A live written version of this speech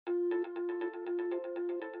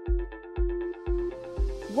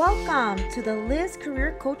Welcome to the Liz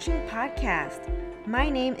Career Coaching Podcast. My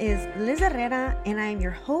name is Liz Herrera and I am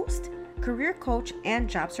your host, career coach, and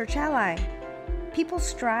job search ally. People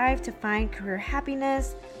strive to find career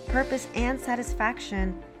happiness, purpose, and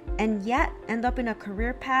satisfaction, and yet end up in a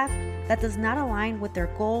career path that does not align with their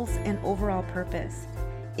goals and overall purpose.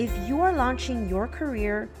 If you are launching your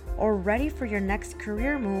career or ready for your next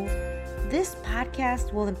career move, this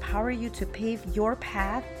podcast will empower you to pave your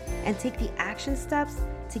path and take the action steps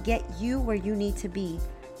to get you where you need to be.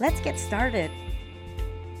 Let's get started.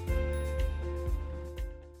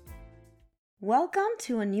 Welcome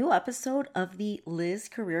to a new episode of the Liz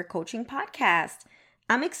Career Coaching Podcast.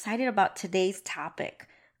 I'm excited about today's topic,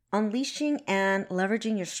 unleashing and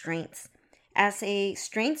leveraging your strengths. As a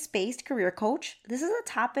strengths-based career coach, this is a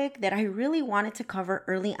topic that I really wanted to cover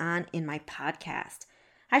early on in my podcast.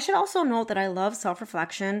 I should also note that I love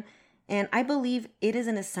self-reflection, and I believe it is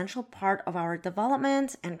an essential part of our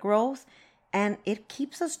development and growth, and it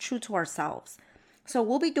keeps us true to ourselves. So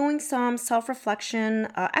we'll be doing some self-reflection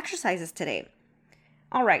exercises today.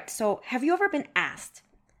 All right, so have you ever been asked,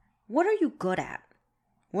 what are you good at?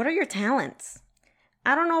 What are your talents?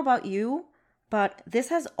 I don't know about you, but this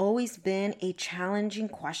has always been a challenging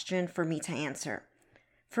question for me to answer.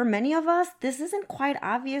 For many of us, this isn't quite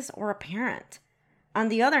obvious or apparent. On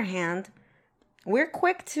the other hand, we're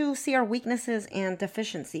quick to see our weaknesses and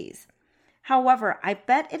deficiencies. However, I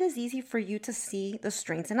bet it is easy for you to see the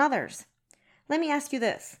strengths in others. Let me ask you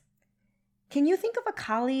this. Can you think of a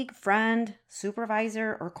colleague, friend,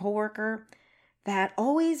 supervisor, or coworker that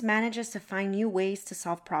always manages to find new ways to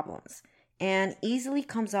solve problems and easily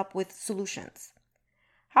comes up with solutions?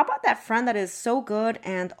 How about that friend that is so good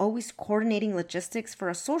and always coordinating logistics for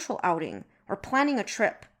a social outing or planning a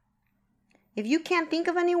trip? If you can't think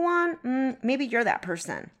of anyone, maybe you're that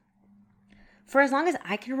person. For as long as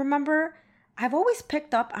I can remember, I've always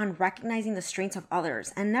picked up on recognizing the strengths of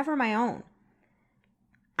others and never my own.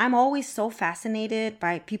 I'm always so fascinated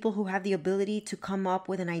by people who have the ability to come up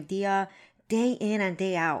with an idea day in and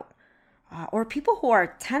day out, or people who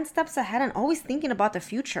are 10 steps ahead and always thinking about the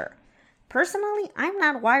future. Personally, I'm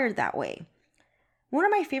not wired that way. One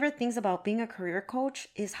of my favorite things about being a career coach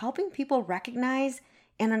is helping people recognize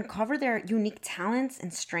and uncover their unique talents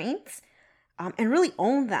and strengths and really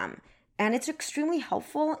own them. And it's extremely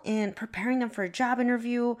helpful in preparing them for a job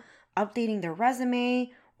interview, updating their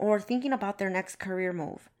resume, or thinking about their next career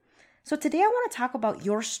move. So today I want to talk about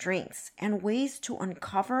your strengths and ways to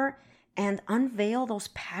uncover and unveil those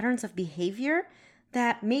patterns of behavior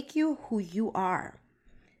that make you who you are.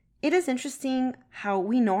 It is interesting how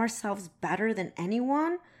we know ourselves better than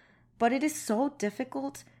anyone, but it is so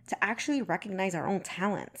difficult to actually recognize our own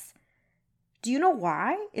talents. Do you know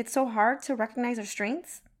why it's so hard to recognize our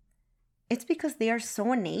strengths? It's because they are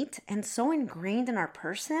so innate and so ingrained in our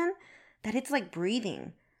person that it's like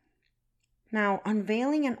breathing. Now,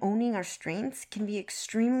 unveiling and owning our strengths can be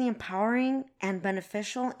extremely empowering and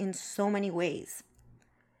beneficial in so many ways.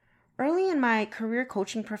 Early in my career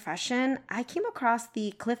coaching profession, I came across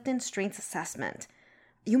the Clifton Strengths Assessment.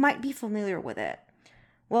 You might be familiar with it.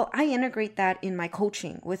 Well, I integrate that in my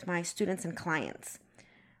coaching with my students and clients.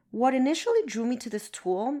 What initially drew me to this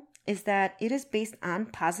tool is that it is based on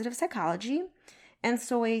positive psychology. And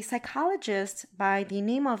so a psychologist by the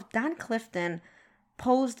name of Don Clifton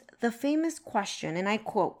posed the famous question, and I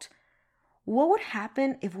quote, "What would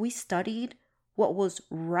happen if we studied what was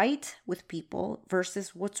right with people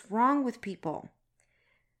versus what's wrong with people?"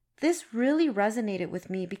 This really resonated with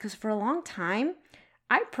me because for a long time,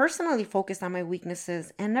 I personally focused on my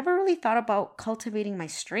weaknesses and never really thought about cultivating my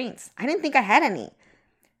strengths. I didn't think I had any.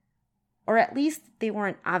 Or at least they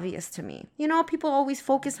weren't obvious to me. You know, people always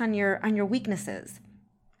focus on your weaknesses.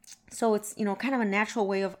 So it's, kind of a natural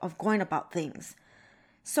way of going about things.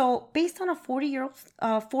 So based on a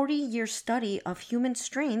 40-year study of human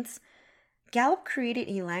strengths, Gallup created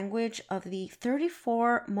a language of the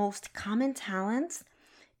 34 most common talents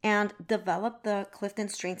and developed the Clifton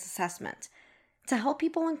Strengths Assessment to help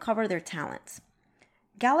people uncover their talents.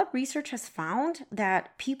 Gallup research has found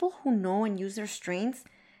that people who know and use their strengths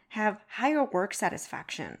have higher work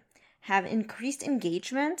satisfaction, have increased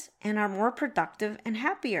engagement, and are more productive and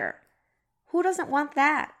happier. Who doesn't want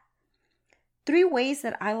that? 3 ways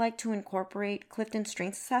that I like to incorporate Clifton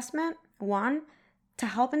Strengths Assessment. 1, to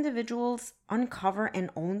help individuals uncover and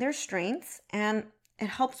own their strengths, and it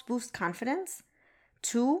helps boost confidence.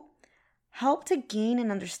 2, help to gain an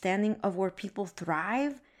understanding of where people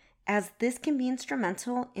thrive, as this can be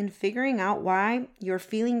instrumental in figuring out why you're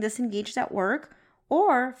feeling disengaged at work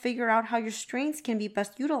or figure out how your strengths can be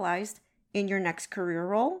best utilized in your next career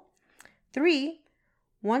role. 3,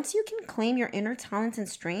 Once you can claim your inner talents and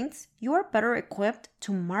strengths, you are better equipped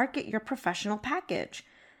to market your professional package.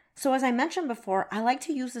 So as I mentioned before, I like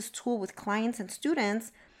to use this tool with clients and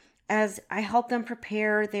students as I help them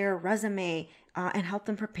prepare their resume and help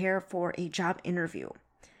them prepare for a job interview.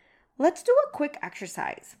 Let's do a quick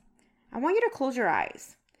exercise. I want you to close your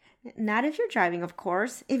eyes. Not if you're driving, of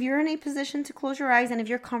course. If you're in a position to close your eyes and if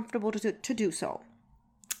you're comfortable to do so.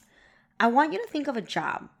 I want you to think of a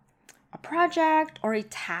job, a project, or a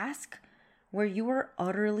task where you were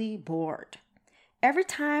utterly bored. Every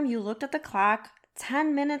time you looked at the clock,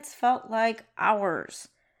 10 minutes felt like hours.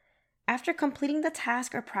 After completing the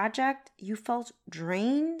task or project, you felt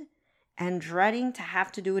drained and dreading to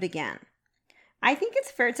have to do it again. I think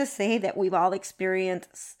it's fair to say that we've all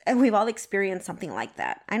experienced something like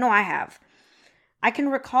that. I know I have. I can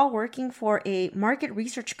recall working for a market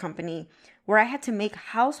research company where I had to make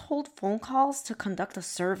household phone calls to conduct a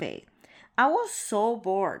survey. I was so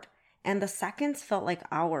bored, and the seconds felt like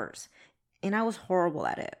hours, and I was horrible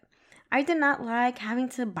at it. I did not like having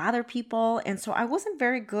to bother people, and so I wasn't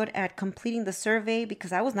very good at completing the survey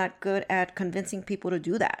because I was not good at convincing people to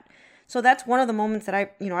do that. So that's one of the moments that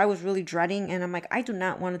I was really dreading, and I'm like, I do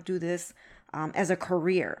not want to do this as a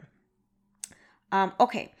career.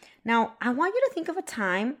 Okay, now I want you to think of a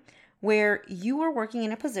time where you were working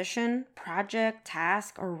in a position, project,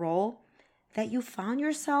 task, or role that you found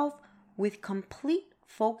yourself with complete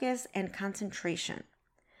focus and concentration.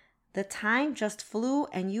 The time just flew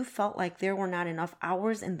and you felt like there were not enough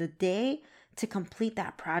hours in the day to complete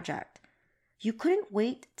that project. You couldn't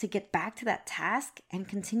wait to get back to that task and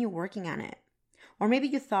continue working on it. Or maybe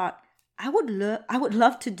you thought, I would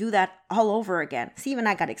love to do that all over again. See, even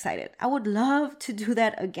I got excited. I would love to do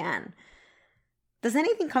that again. Does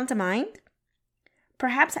anything come to mind?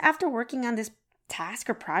 Perhaps after working on this task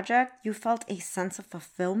or project, you felt a sense of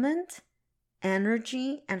fulfillment,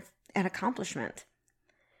 energy, and accomplishment.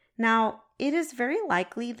 Now, it is very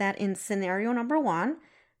likely that in scenario number 1,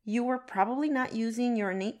 you were probably not using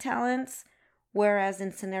your innate talents, whereas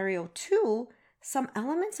in scenario 2, some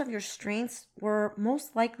elements of your strengths were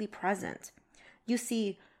most likely present. You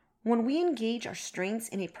see, when we engage our strengths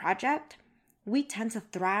in a project, we tend to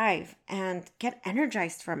thrive and get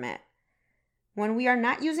energized from it. When we are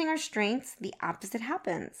not using our strengths, the opposite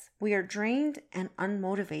happens. We are drained and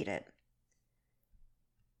unmotivated.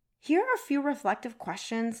 Here are a few reflective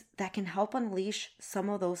questions that can help unleash some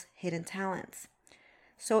of those hidden talents.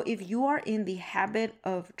 So if you are in the habit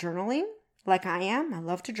of journaling, like I am, I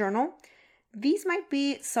love to journal, these might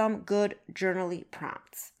be some good journaling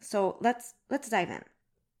prompts. So let's dive in.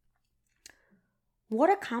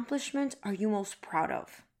 What accomplishment are you most proud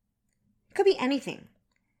of? It could be anything.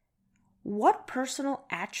 What personal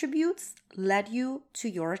attributes led you to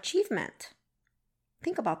your achievement?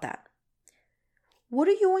 Think about that. What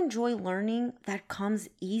do you enjoy learning that comes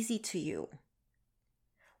easy to you?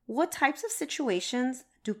 What types of situations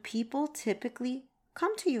do people typically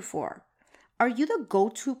come to you for? Are you the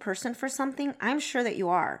go-to person for something? I'm sure that you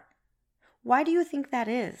are. Why do you think that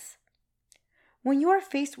is? When you are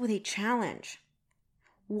faced with a challenge,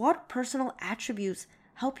 what personal attributes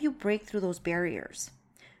help you break through those barriers?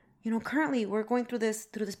 Currently we're going through this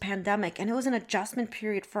pandemic, and it was an adjustment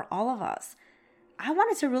period for all of us. I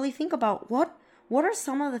wanted to really think about what are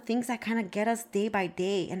some of the things that kind of get us day by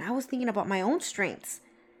day? And I was thinking about my own strengths.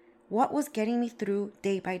 What was getting me through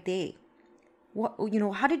day by day?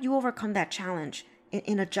 How did you overcome that challenge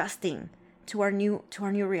in adjusting to our new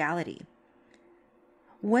reality?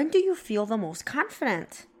 When do you feel the most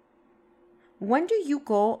confident? When do you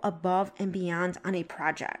go above and beyond on a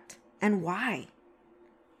project, and why?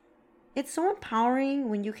 It's so empowering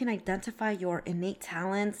when you can identify your innate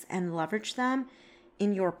talents and leverage them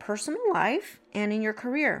in your personal life and in your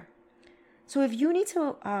career. So if you need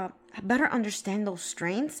to better understand those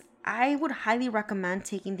strengths, I would highly recommend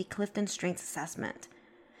taking the Clifton Strengths Assessment.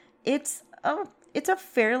 It's a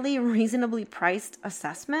fairly reasonably priced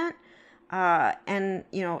assessment, and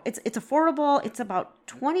it's affordable. It's about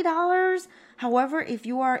 $20. However, if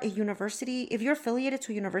you are if you're affiliated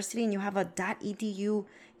to a university and you have a .edu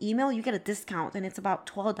email, you get a discount, and it's about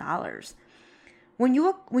 $12. When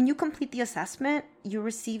you complete the assessment, you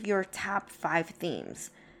receive your top 5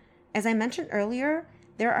 themes. As I mentioned earlier,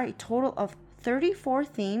 there are a total of 34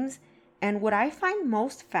 themes, and what I find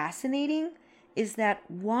most fascinating is that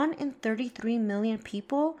 1 in 33 million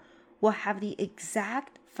people will have the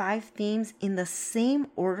exact 5 themes in the same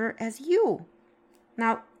order as you.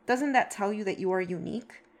 Now, doesn't that tell you that you are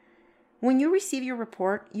unique? When you receive your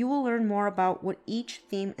report, you will learn more about what each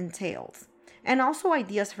theme entails, and also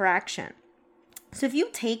ideas for action. So if you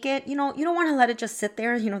take it, you don't want to let it just sit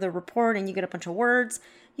there, the report, and you get a bunch of words.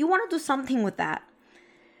 You want to do something with that.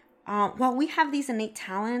 While we have these innate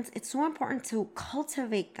talents, it's so important to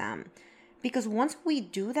cultivate them, because once we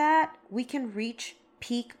do that, we can reach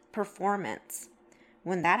peak performance.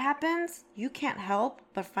 When that happens, you can't help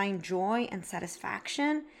but find joy and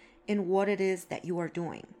satisfaction in what it is that you are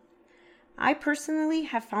doing. I personally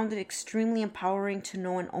have found it extremely empowering to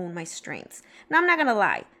know and own my strengths. Now, I'm not going to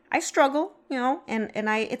lie. I struggle, and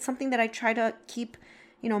it's something that I try to keep,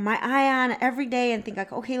 my eye on every day and think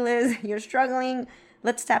like, okay, Liz, you're struggling.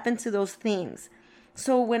 Let's tap into those things.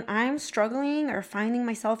 So when I'm struggling or finding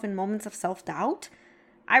myself in moments of self-doubt,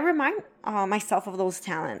 I remind myself of those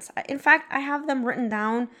talents. In fact, I have them written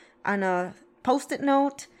down on a Post-it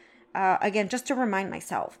note, again, just to remind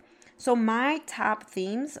myself. So my top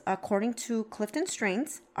themes, according to Clifton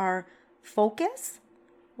Strengths, are focus,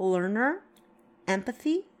 learner,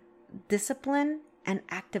 empathy, discipline, and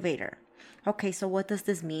activator. Okay, so what does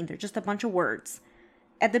this mean? They're just a bunch of words.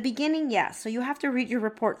 At the beginning, yes, so you have to read your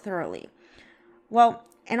report thoroughly. Well,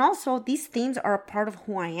 and also these themes are a part of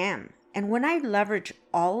who I am. And when I leverage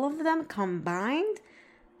all of them combined,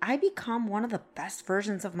 I become one of the best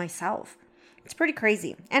versions of myself. It's pretty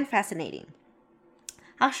crazy and fascinating.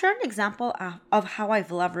 I'll share an example of how I've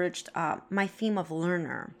leveraged my theme of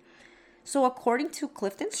learner. So according to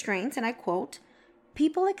Clifton Strengths, and I quote,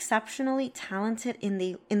 people exceptionally talented in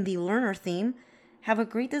the learner theme have a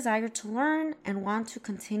great desire to learn and want to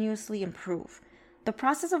continuously improve. The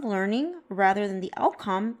process of learning, rather than the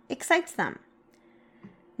outcome, excites them.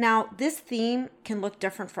 Now, this theme can look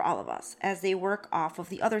different for all of us as they work off of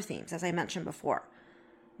the other themes, as I mentioned before.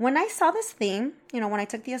 When I saw this theme, when I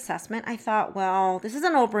took the assessment, I thought, well, this is a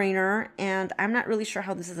no-brainer, and I'm not really sure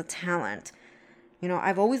how this is a talent.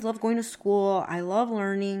 I've always loved going to school. I love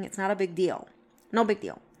learning. It's not a big deal. No big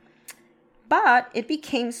deal. But it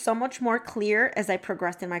became so much more clear as I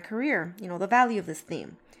progressed in my career, the value of this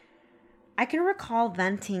theme. I can recall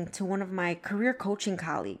venting to one of my career coaching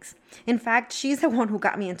colleagues. In fact, she's the one who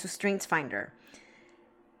got me into StrengthsFinder.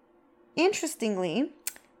 Interestingly,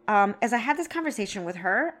 as I had this conversation with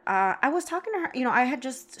her, I was talking to her, I had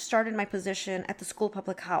just started my position at the School of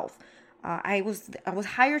Public Health. I was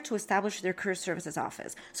hired to establish their career services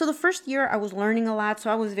office. So the first year I was learning a lot. So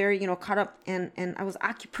I was very, caught up and I was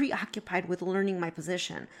preoccupied with learning my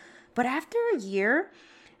position. But after a year,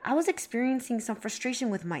 I was experiencing some frustration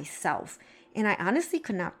with myself. And I honestly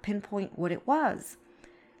could not pinpoint what it was.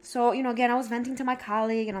 So, again, I was venting to my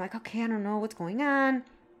colleague and I'm like, okay, I don't know what's going on.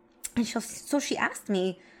 And so she asked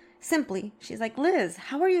me simply, she's like, Liz,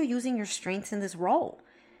 how are you using your strengths in this role?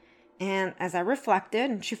 And as I reflected,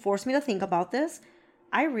 and she forced me to think about this,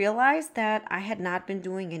 I realized that I had not been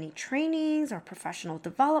doing any trainings or professional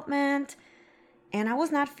development, and I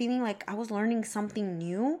was not feeling like I was learning something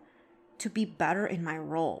new to be better in my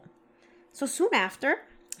role. So soon after,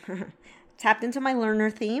 tapped into my learner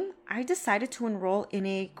theme, I decided to enroll in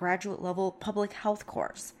a graduate level public health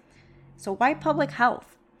course. So why public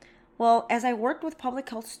health? Well, as I worked with public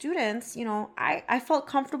health students, I felt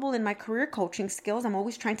comfortable in my career coaching skills. I'm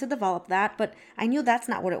always trying to develop that, but I knew that's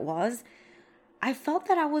not what it was. I felt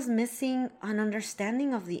that I was missing an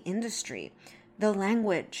understanding of the industry, the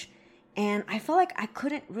language, and I felt like I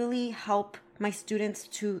couldn't really help my students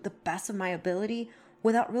to the best of my ability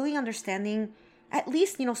without really understanding at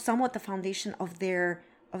least, somewhat the foundation of their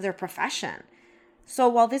profession. So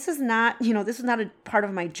while this is not a part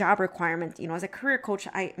of my job requirement, as a career coach,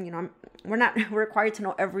 we're not required to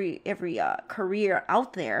know every career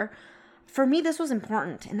out there. For me, this was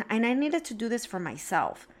important, and I needed to do this for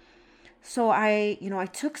myself. So I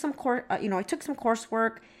took some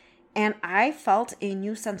coursework, and I felt a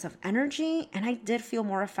new sense of energy, and I did feel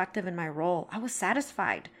more effective in my role. I was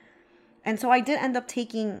satisfied, and so I did end up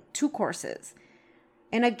taking 2 courses.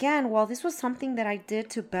 And again, while this was something that I did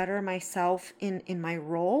to better myself in my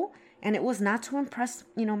role, and it was not to impress,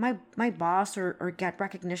 my boss or get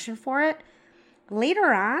recognition for it,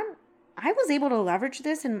 later on, I was able to leverage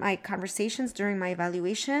this in my conversations during my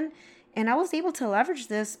evaluation, and I was able to leverage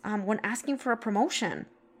this when asking for a promotion.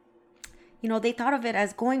 They thought of it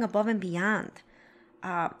as going above and beyond.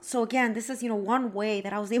 So again, this is, one way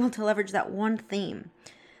that I was able to leverage that one theme.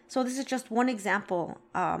 So this is just one example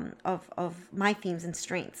of my themes and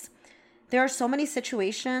strengths. There are so many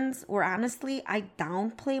situations where honestly I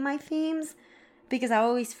downplay my themes because I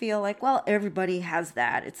always feel like, well, everybody has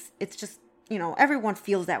that. It's just, everyone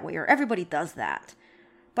feels that way or everybody does that.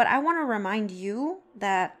 But I want to remind you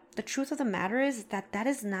that the truth of the matter is that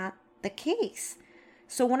is not the case.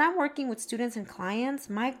 So when I'm working with students and clients,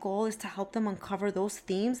 my goal is to help them uncover those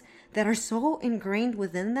themes that are so ingrained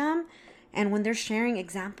within them and when they're sharing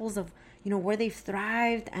examples of, where they've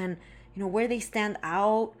thrived and, where they stand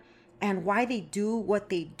out and why they do what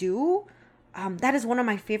they do, that is one of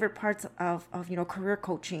my favorite parts of career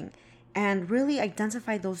coaching, and really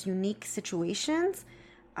identify those unique situations.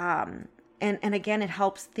 And again, it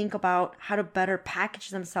helps think about how to better package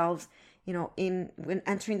themselves, when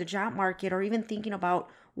entering the job market, or even thinking about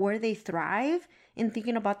where they thrive and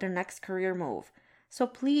thinking about their next career move. So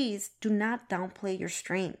please do not downplay your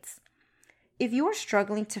strengths. If you are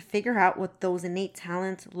struggling to figure out what those innate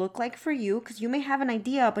talents look like for you, because you may have an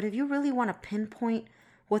idea, but if you really want to pinpoint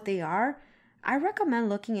what they are, I recommend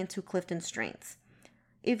looking into Clifton Strengths.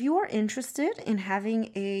 If you are interested in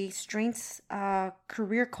having a strengths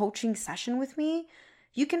career coaching session with me,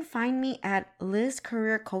 you can find me at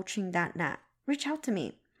lizcareercoaching.net. Reach out to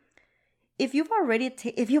me. If you've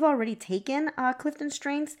already taken Clifton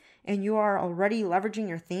Strengths and you are already leveraging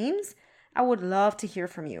your themes, I would love to hear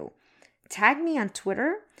from you. Tag me on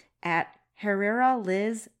Twitter at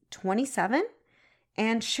HerreraLiz27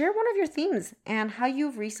 and share one of your themes and how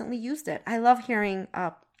you've recently used it. I love hearing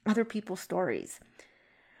other people's stories.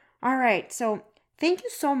 All right, so thank you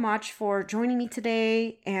so much for joining me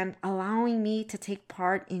today and allowing me to take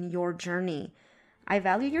part in your journey. I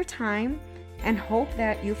value your time and hope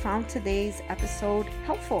that you found today's episode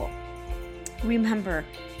helpful. Remember,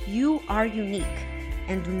 you are unique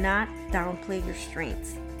and do not downplay your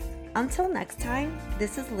strengths. Until next time,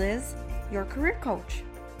 this is Liz, your career coach.